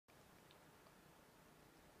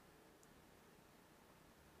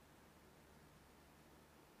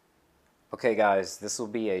Okay guys, this will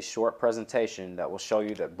be a short presentation that will show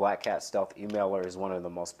you that Black Cat Stealth Emailer is one of the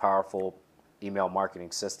most powerful email marketing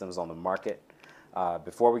systems on the market.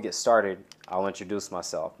 Before we get started, I'll introduce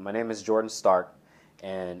myself. My name is Jordan Stark,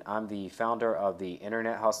 and I'm the founder of the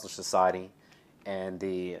Internet Hustler Society and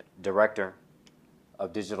the director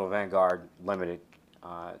of Digital Vanguard Limited.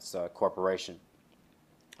 It's a corporation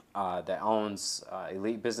that owns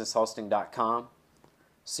EliteBusinessHosting.com,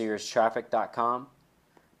 SearsTraffic.com,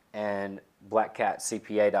 and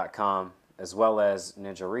BlackCatCPA.com, as well as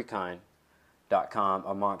NinjaRecon.com,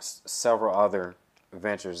 amongst several other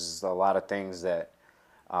ventures. There's a lot of things that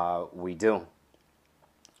we do.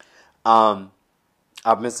 I've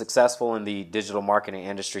been successful in the digital marketing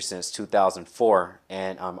industry since 2004,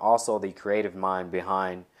 and I'm also the creative mind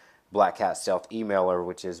behind Black Cat Stealth Emailer,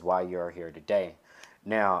 which is why you're here today.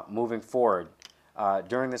 Now, moving forward,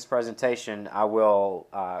 during this presentation, I will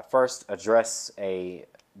first address a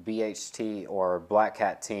BHT or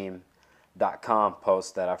BlackCatTeam.com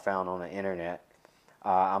post that I found on the internet.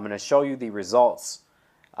 I'm going to show you the results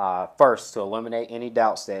first to eliminate any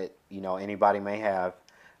doubts that anybody may have,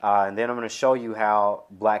 and then I'm going to show you how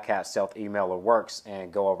Black Cat Stealth Emailer works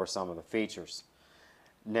and go over some of the features.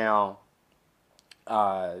 Now,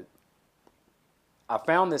 I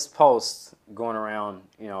found this post going around,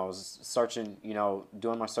 searching,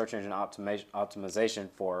 doing my search engine optimization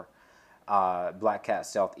for Black Cat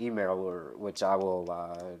Stealth Emailer, which I will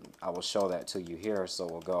show that to you here. So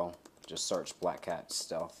we'll go just search Black Cat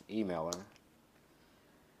Stealth Emailer,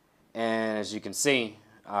 and as you can see,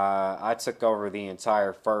 I took over the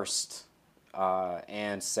entire first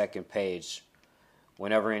and second page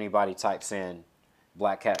whenever anybody types in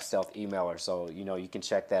Black Cat Stealth Emailer. So you can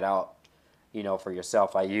check that out for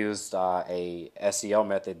yourself. I used a SEO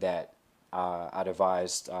method that I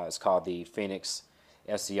devised. It's called the Phoenix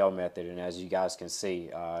SEO method, and as you guys can see,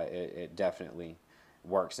 it definitely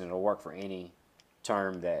works, and it'll work for any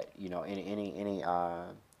term that any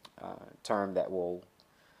term that will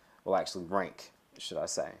actually rank, should I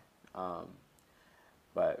say.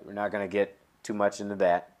 But we're not going to get too much into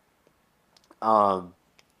that.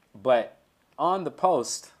 But on the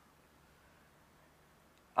post,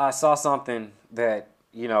 I saw something that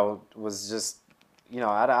was just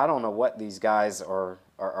I don't know what these guys are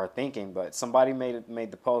thinking, but somebody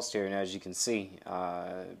made the post here, and as you can see,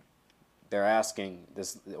 they're asking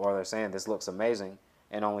this, or they're saying this looks amazing,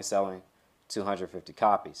 and only selling 250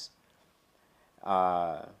 copies.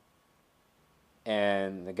 And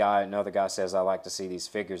another guy says, "I like to see these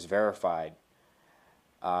figures verified."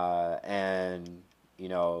 And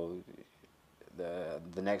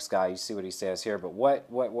the next guy, you see what he says here, but what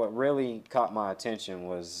really caught my attention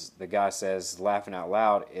was the guy says, laughing out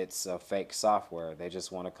loud, "It's a fake software. They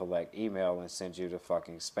just want to collect email and send you to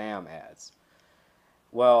fucking spam ads."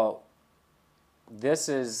 Well, this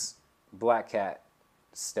is Black Cat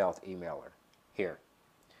Stealth Emailer here,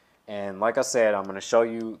 and like I said, I'm going to show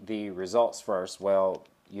you the results first. Well,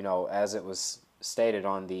 as it was stated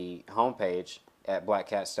on the homepage at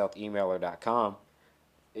BlackCatStealthEmailer.com,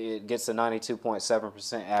 it gets a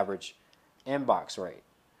 92.7% average inbox rate.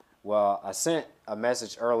 Well, I sent a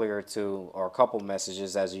message earlier or a couple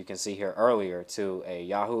messages, as you can see here earlier, to a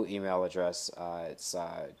Yahoo email address. It's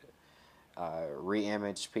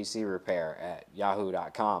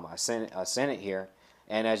reimagepcrepair@yahoo.com. I sent it here,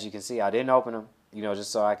 and as you can see, I didn't open them,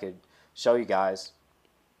 just so I could show you guys.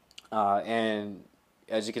 And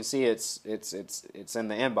as you can see, it's in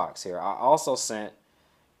the inbox here. I also sent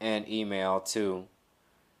an email to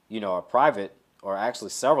a private, or actually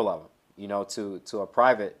several of them, to a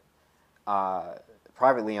private,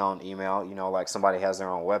 privately owned email, like somebody has their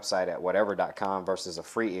own website at whatever.com versus a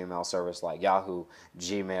free email service like Yahoo,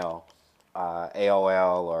 Gmail,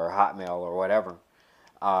 AOL, or Hotmail, or whatever.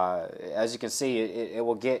 As you can see, it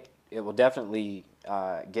will definitely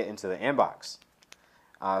get into the inbox.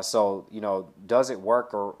 So, does it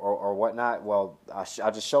work or whatnot? Well, I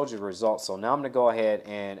just showed you the results. So now I'm going to go ahead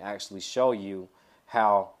and actually show you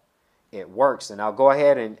how it works, and I'll go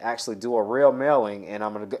ahead and actually do a real mailing, and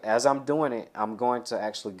as I'm doing it, I'm going to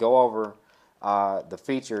actually go over the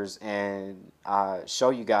features and show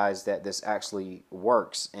you guys that this actually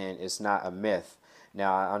works and it's not a myth.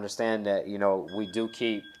 Now, I understand that we do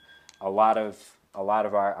keep a lot of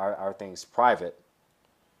our things private,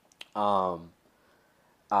 our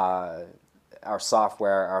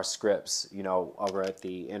software, our scripts, over at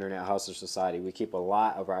the Internet Hustler Society, we keep a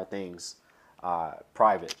lot of our things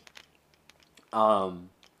private.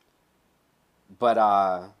 But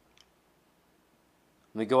let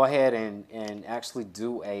me go ahead and actually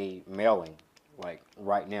do a mailing like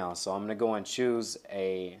right now. So I'm going to go and choose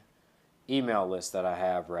a email list that I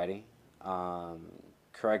have ready.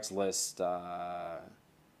 Craigslist.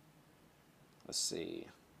 Let's see.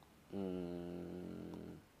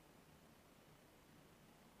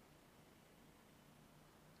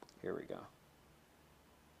 Here we go.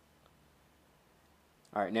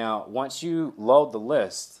 All right, now once you load the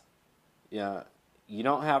list, yeah, you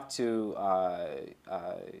don't have to,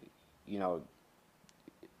 you know,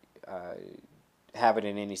 uh, have it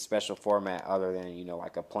in any special format other than, you know,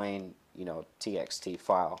 like a plain, you know, TXT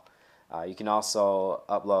file. You can also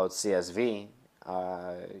upload CSV,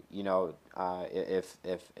 you know,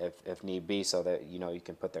 if need be, so that, you know, you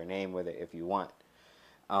can put their name with it if you want.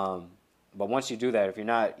 But once you do that, if you're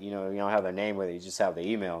not, you know, you don't have their name with it, you just have the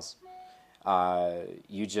emails.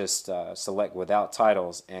 You just select without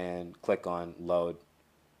titles and click on load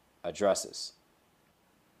addresses,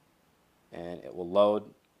 and it will load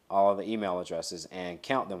all of the email addresses and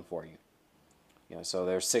count them for you. You know, so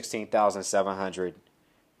there's 16,700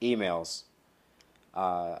 emails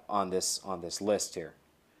on this list here.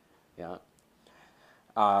 Yeah.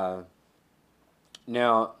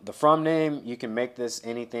 Now the from name, you can make this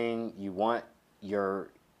anything you want. Your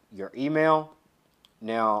email.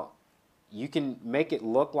 Now you can make it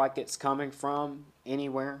look like it's coming from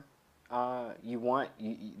anywhere you want.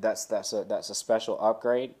 That's a special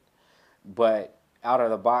upgrade. But out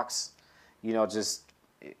of the box, you know, just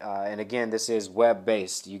and again, this is web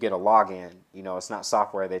based. You get a login. You know, it's not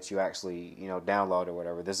software that you actually, you know, download or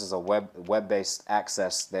whatever. This is a web based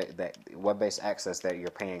access that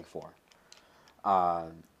you're paying for.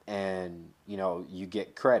 And you know, you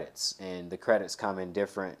get credits, and the credits come in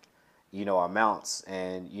different, you know, amounts,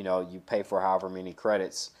 and you know, you pay for however many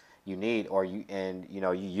credits you need, or you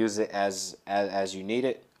use it as you need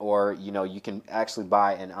it, or you know, you can actually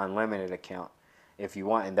buy an unlimited account if you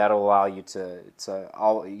want, and that'll allow you to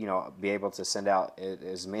all, you know, be able to send out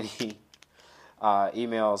as many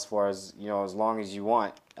emails for as, you know, as long as you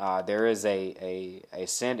want. There is a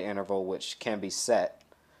send interval which can be set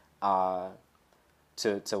to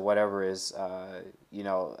whatever is you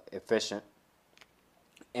know, efficient.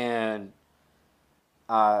 And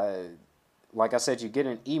like I said, you get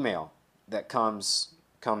an email that comes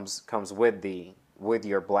with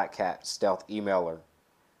your Black Cat Stealth emailer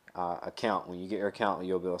account. When you get your account,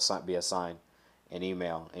 you'll be assigned an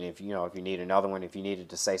email. And if you need another one, if you needed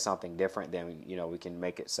to say something different, then you know, we can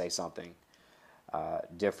make it say something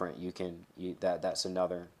different. That's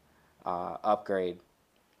another upgrade.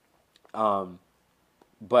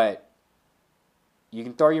 But you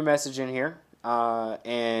can throw your message in here,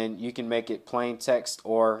 and you can make it plain text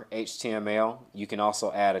or HTML. You can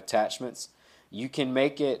also add attachments. You can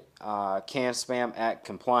make it CAN-SPAM Act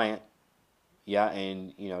compliant. Yeah,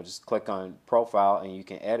 and you know, just click on profile, and you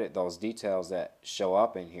can edit those details that show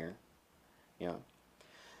up in here. You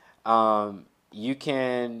know, you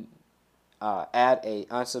can add a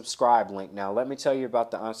unsubscribe link. Now, let me tell you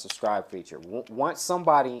about the unsubscribe feature. Once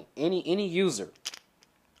somebody, any user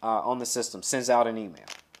on the system sends out an email,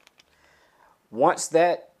 once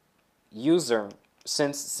that user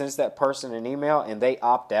sends that person an email and they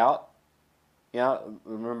opt out, you know,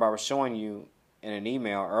 remember I was showing you in an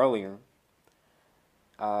email earlier,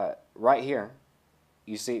 right here,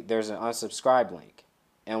 you see there's an unsubscribe link,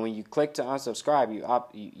 and when you click to unsubscribe, you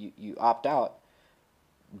opt out.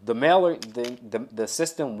 The mailer, the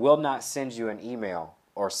system will not send you an email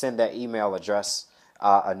or send that email address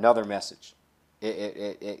another message.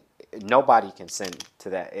 Nobody can send to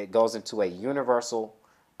that. It goes into a universal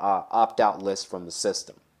opt-out list from the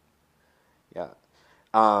system. Yeah.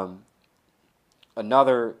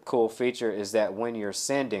 Another cool feature is that when you're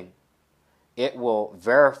sending, it will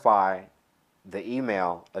verify the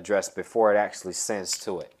email address before it actually sends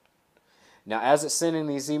to it. Now, as it's sending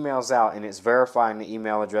these emails out and it's verifying the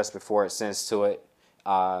email address before it sends to it,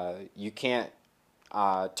 you can't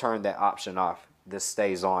turn that option off. This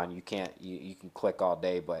stays on. You can't. You can click all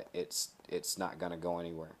day, but it's not going to go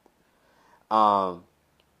anywhere. You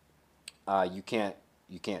can't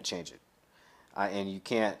change it, and you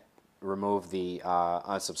can't remove the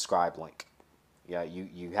unsubscribe link. Yeah,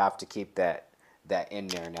 you have to keep that in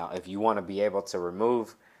there. Now, if you want to be able to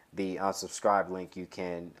remove the unsubscribe link, you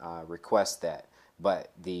can request that. But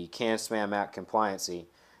the CAN-SPAM Act compliancy,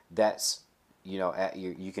 that's, you know,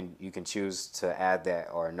 you can choose to add that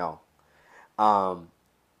or no.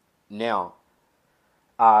 Now,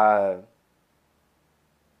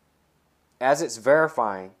 as it's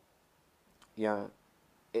verifying, you know,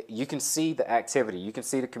 you can see the activity. You can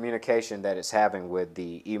see the communication that it's having with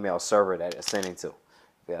the email server that it's sending to.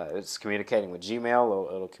 It's communicating with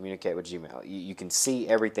Gmail. It'll communicate with Gmail. You can see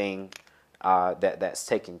everything that's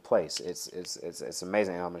taking place. It's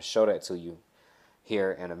amazing. And I'm going to show that to you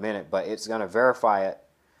here in a minute, but it's going to verify it.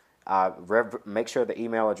 Make sure the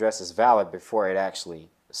email address is valid before it actually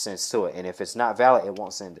sends to it. And if it's not valid, it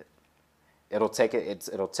won't send it. It'll take it.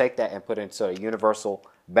 It'll take that and put it into a universal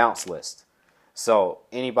bounce list. So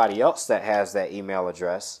anybody else that has that email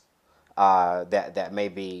address that may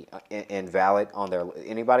be invalid on their,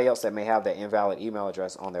 anybody else that may have that invalid email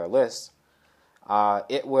address on their list,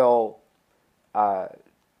 it will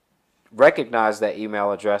recognize that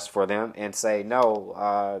email address for them and say,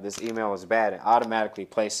 no, this email is bad, and automatically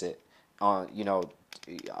place it on,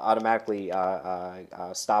 automatically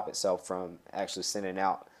stop itself from actually sending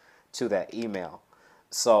out to that email.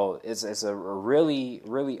 So it's a really,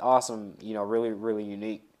 really awesome, really, really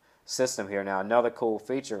unique system here. Now, another cool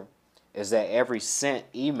feature is that every sent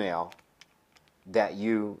email that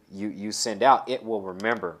you send out, it will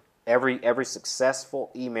remember every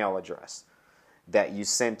successful email address that you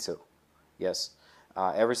send to. Yes,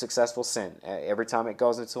 every successful send, every time it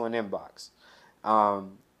goes into an inbox,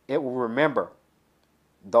 it will remember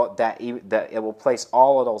that it will place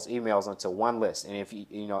all of those emails onto one list. And if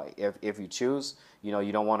if you choose, you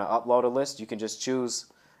don't want to upload a list, you can just choose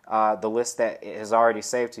the list that is already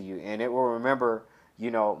saved to you, and it will remember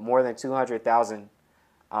more than 200,000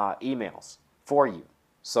 emails for you,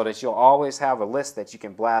 so that you'll always have a list that you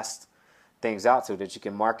can blast things out to, that you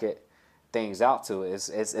can market things out to.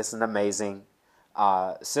 It's an amazing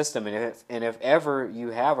system, and if ever you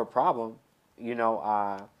have a problem,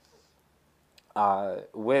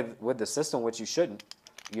 with the system, which you shouldn't,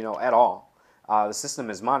 at all. The system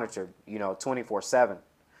is monitored, 24/7.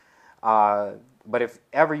 But if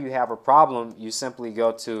ever you have a problem, you simply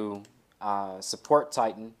go to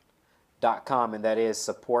supporttitan.com, and that is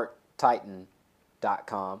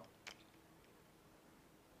supporttitan.com.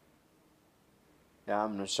 Yeah,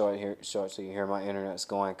 I'm gonna show it so you hear my internet's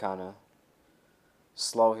going kind of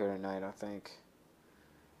slow here tonight, I think.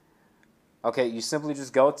 Okay, you simply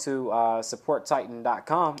just go to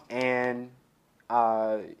supporttitan.com and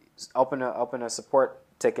open a support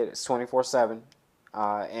ticket. It's 24/7,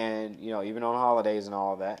 and even on holidays and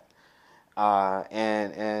all of that,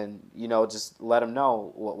 and just let them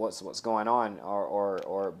know what's going on,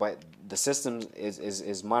 but the system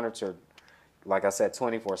is monitored, like I said,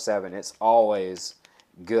 24/7. It's always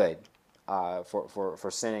good for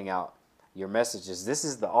sending out your messages. This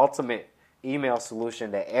is the ultimate email solution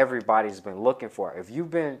that everybody's been looking for. If you've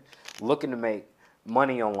been looking to make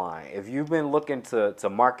money online, if you've been looking to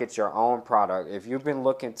market your own product, if you've been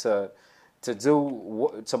looking to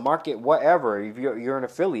market whatever, if you're an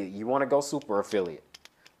affiliate, you want to go super affiliate,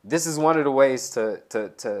 this is one of the ways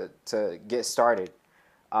to get started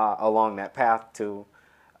along that path to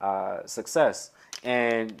success.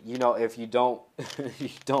 And if you don't you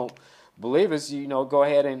don't believe us, go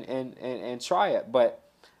ahead and try it. But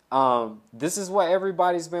this is what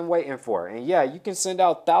everybody's been waiting for. And yeah, you can send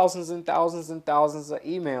out thousands and thousands and thousands of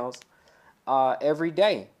emails every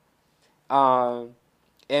day. And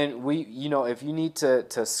if you need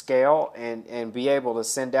to scale and be able to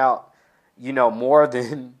send out, more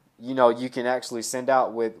than, you can actually send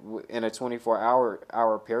out in a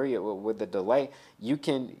 24-hour period with the delay, you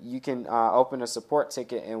can open a support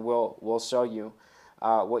ticket, and we'll show you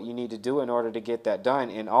what you need to do in order to get that done.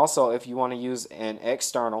 And also, if you want to use an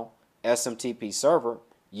external SMTP server,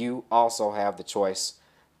 you also have the choice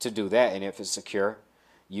to do that. And if it's secure,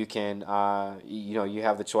 you can you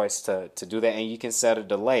have the choice to do that, and you can set a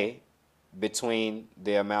delay between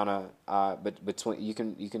the amount of you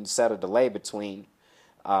can set a delay between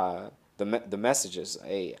the messages,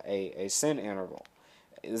 a send interval.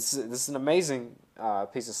 This is an amazing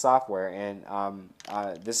piece of software, and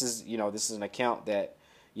this is an account that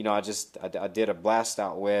I did a blast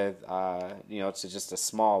out with, to just a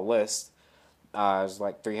small list. It's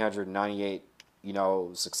like 398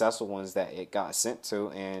 successful ones that it got sent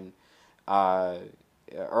to, and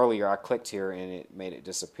earlier I clicked here and it made it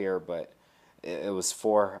disappear, but it was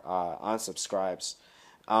 4 unsubscribes.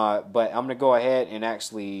 But I'm gonna go ahead and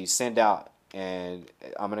actually send out, and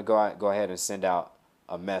I'm gonna go ahead and send out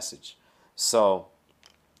a message. So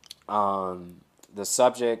the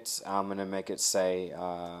subject, I'm gonna make it say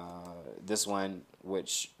this one,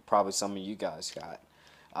 which probably some of you guys got.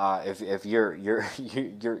 If you're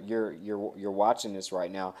watching this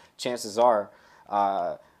right now, chances are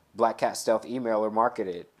Black Cat Stealth Emailer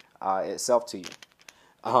marketed itself to you.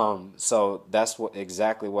 So that's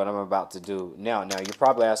exactly what I'm about to do now. Now you're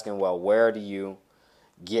probably asking, well, where do you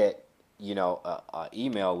get a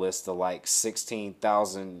email list of like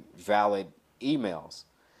 16,000 valid emails?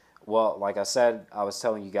 Well, like I said, I was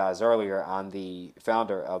telling you guys earlier, I'm the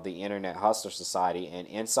founder of the Internet Hustler Society, and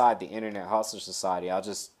inside the Internet Hustler Society, I'll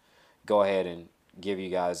just go ahead and give you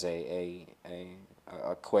guys a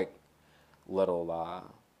quick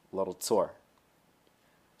little tour.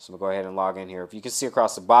 So I'm gonna go ahead and log in here. If you can see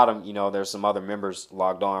across the bottom, there's some other members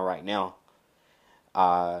logged on right now.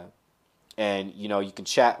 And you can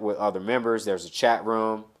chat with other members. There's a chat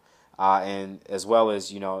room, and as well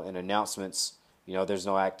as in announcements. There's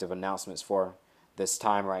no active announcements for this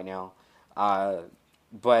time right now,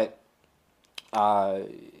 but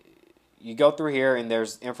you go through here and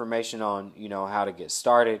there's information on how to get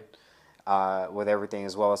started with everything,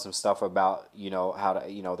 as well as some stuff about how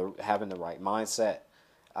to having the right mindset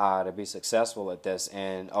to be successful at this.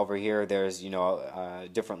 And over here there's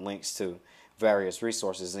different links to various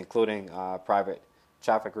resources, including private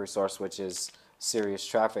traffic resource, which is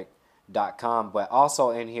SeriousTraffic.com. But also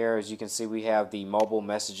in here, as you can see, we have the Mobile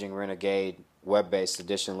Messaging Renegade web-based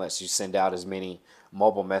edition. Lets you send out as many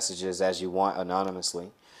mobile messages as you want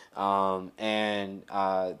anonymously. And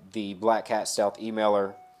the Black Hat Stealth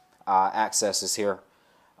Emailer access is here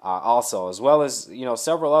also, as well as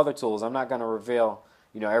several other tools. I'm not going to reveal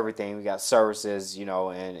everything. We got services in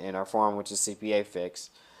our forum, which is CPA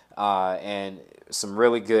Fix, and some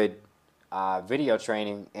really good video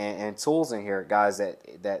training and tools in here, guys,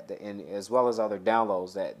 that and as well as other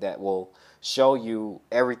downloads that will show you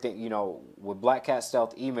everything. With Black Hat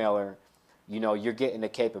Stealth Emailer, you're getting the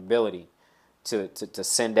capability to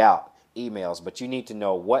send out emails, but you need to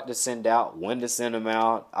know what to send out, when to send them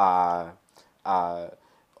out,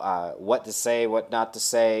 what to say, what not to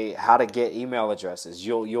say, how to get email addresses.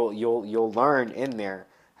 You'll learn in there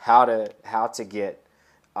how to get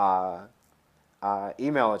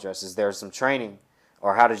email addresses. There's some training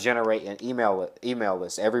or how to generate an email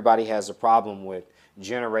list. Everybody has a problem with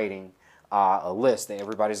generating a list.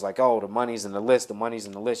 Everybody's like, oh, the money's in the list. The money's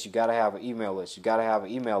in the list. You got to have an email list. You got to have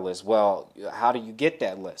an email list. Well, how do you get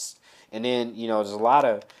that list? And then there's a lot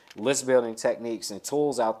of list building techniques and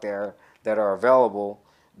tools out there that are available,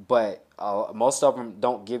 but most of them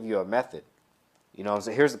don't give you a method.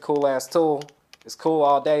 So here's a cool ass tool. It's cool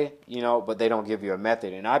all day, but they don't give you a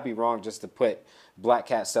method. And I'd be wrong just to put Black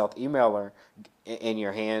Hat Stealth Emailer in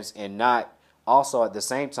your hands and not also at the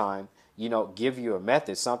same time, give you a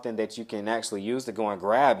method, something that you can actually use to go and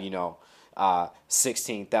grab,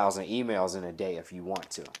 16,000 emails in a day if you want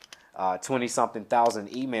to, 20-something thousand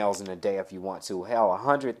emails in a day if you want to, hell,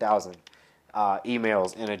 100,000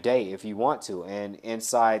 emails in a day if you want to. And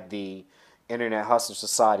inside the Internet Hustler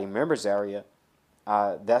Society members area,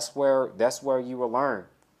 that's where you will learn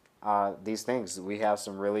these things. We have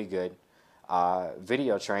some really good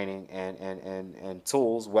video training and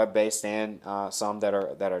tools, web-based and some that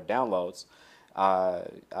are downloads.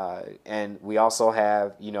 And we also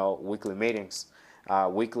have weekly meetings,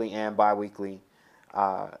 weekly and bi-weekly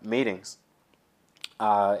meetings,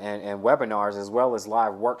 and webinars, as well as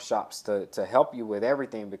live workshops to help you with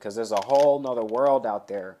everything, because there's a whole nother world out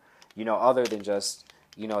there, other than just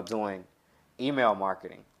doing email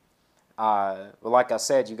marketing. But like I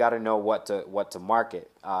said, you got to know what to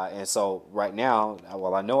market. And so right now,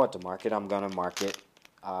 well, I know what to market. I'm going to market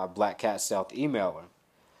Black Hat Stealth Emailer.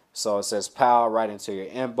 So it says PAL right into your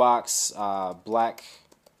inbox. Black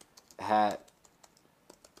Hat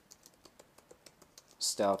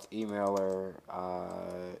Stealth Emailer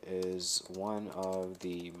is one of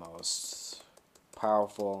the most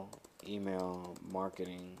powerful email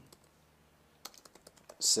marketing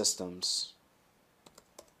systems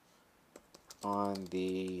on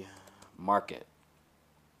the market.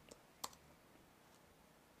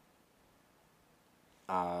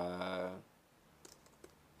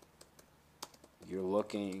 You're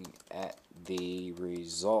looking at the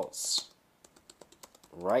results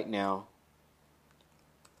right now,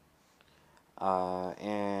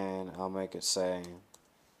 and I'll make it say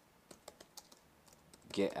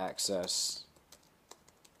get access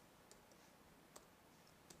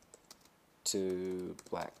to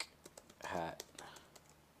Black Hat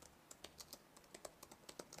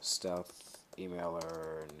Stealth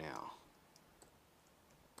Emailer now,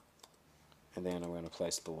 and then I'm going to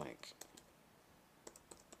place the link.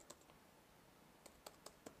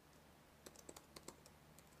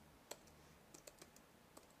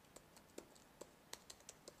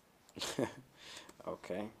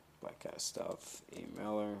 Okay, Black Hat Stealth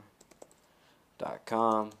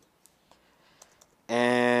Emailer.com,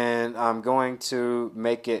 and I'm going to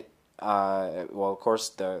make it. Well, of course,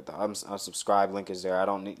 the unsubscribe link is there. I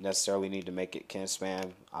don't necessarily need to make it can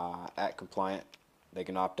spam at compliant. They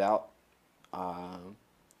can opt out. I'm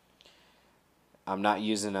not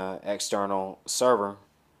using an external server,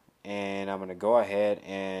 and I'm going to go ahead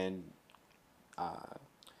and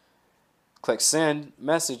click send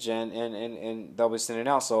message, and they'll be sending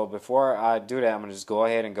out. So before I do that, I'm gonna just go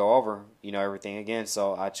ahead and go over, everything again.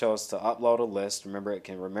 So I chose to upload a list. Remember, it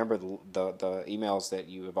can remember the emails that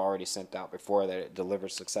you have already sent out before that it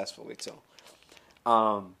delivers successfully to.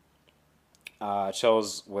 I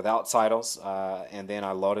chose without titles, and then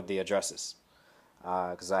I loaded the addresses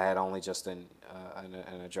because I had only just an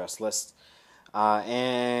address list.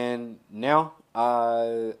 And now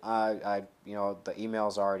the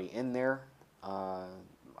email's already in there.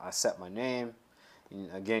 I set my name.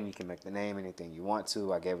 And again, you can make the name anything you want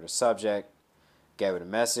to. I gave it a subject, gave it a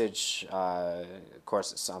message. Of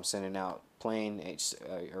course, I'm sending out plain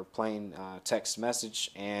text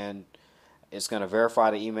message, and it's going to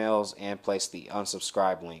verify the emails and place the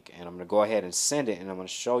unsubscribe link. And I'm going to go ahead and send it, and I'm going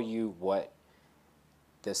to show you what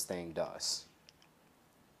this thing does.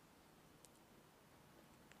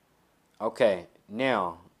 Okay,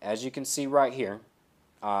 now as you can see right here,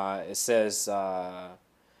 it says the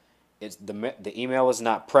email is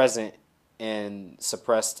not present in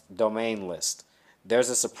suppressed domain list. There's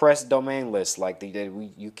a suppressed domain list like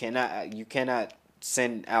you cannot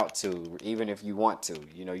send out to, even if you want to.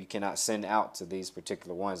 You cannot send out to these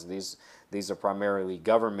particular ones. These are primarily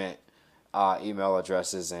government email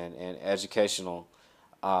addresses and educational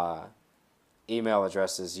email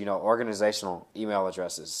addresses. Organizational email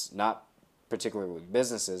addresses, not particularly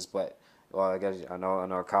businesses, but I guess I know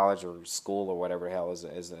a college or school or whatever the hell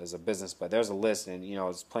is a business, but there's a list, and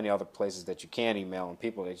there's plenty of other places that you can email and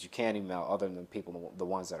people that you can email other than the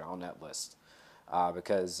ones that are on that list,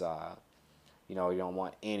 because you don't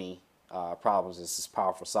want any problems. This is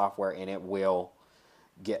powerful software, and it will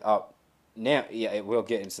get up now. Yeah, it will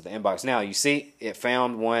get into the inbox. Now you see, it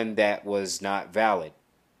found one that was not valid.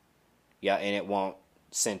 Yeah, and it won't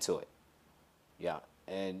send to it. Yeah.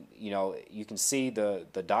 And you can see the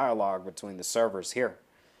dialogue between the servers here,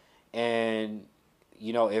 and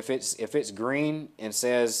if it's green and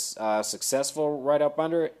says successful right up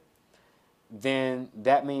under it, then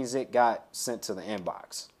that means it got sent to the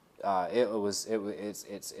inbox. It's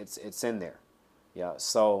in there. Yeah.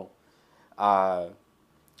 So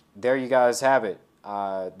there you guys have it.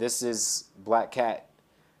 This is Black Cat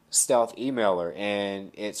Stealth Emailer,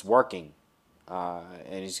 and it's working.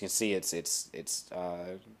 And as you can see, it's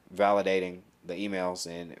validating the emails,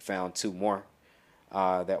 and it found 2 more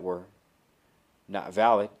that were not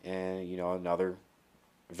valid, and another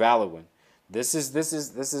valid one. This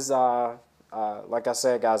is like I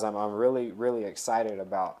said, guys, I'm really excited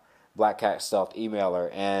about Black Cat Stealth Emailer,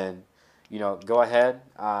 and go ahead,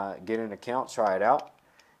 get an account, try it out,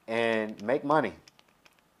 and make money.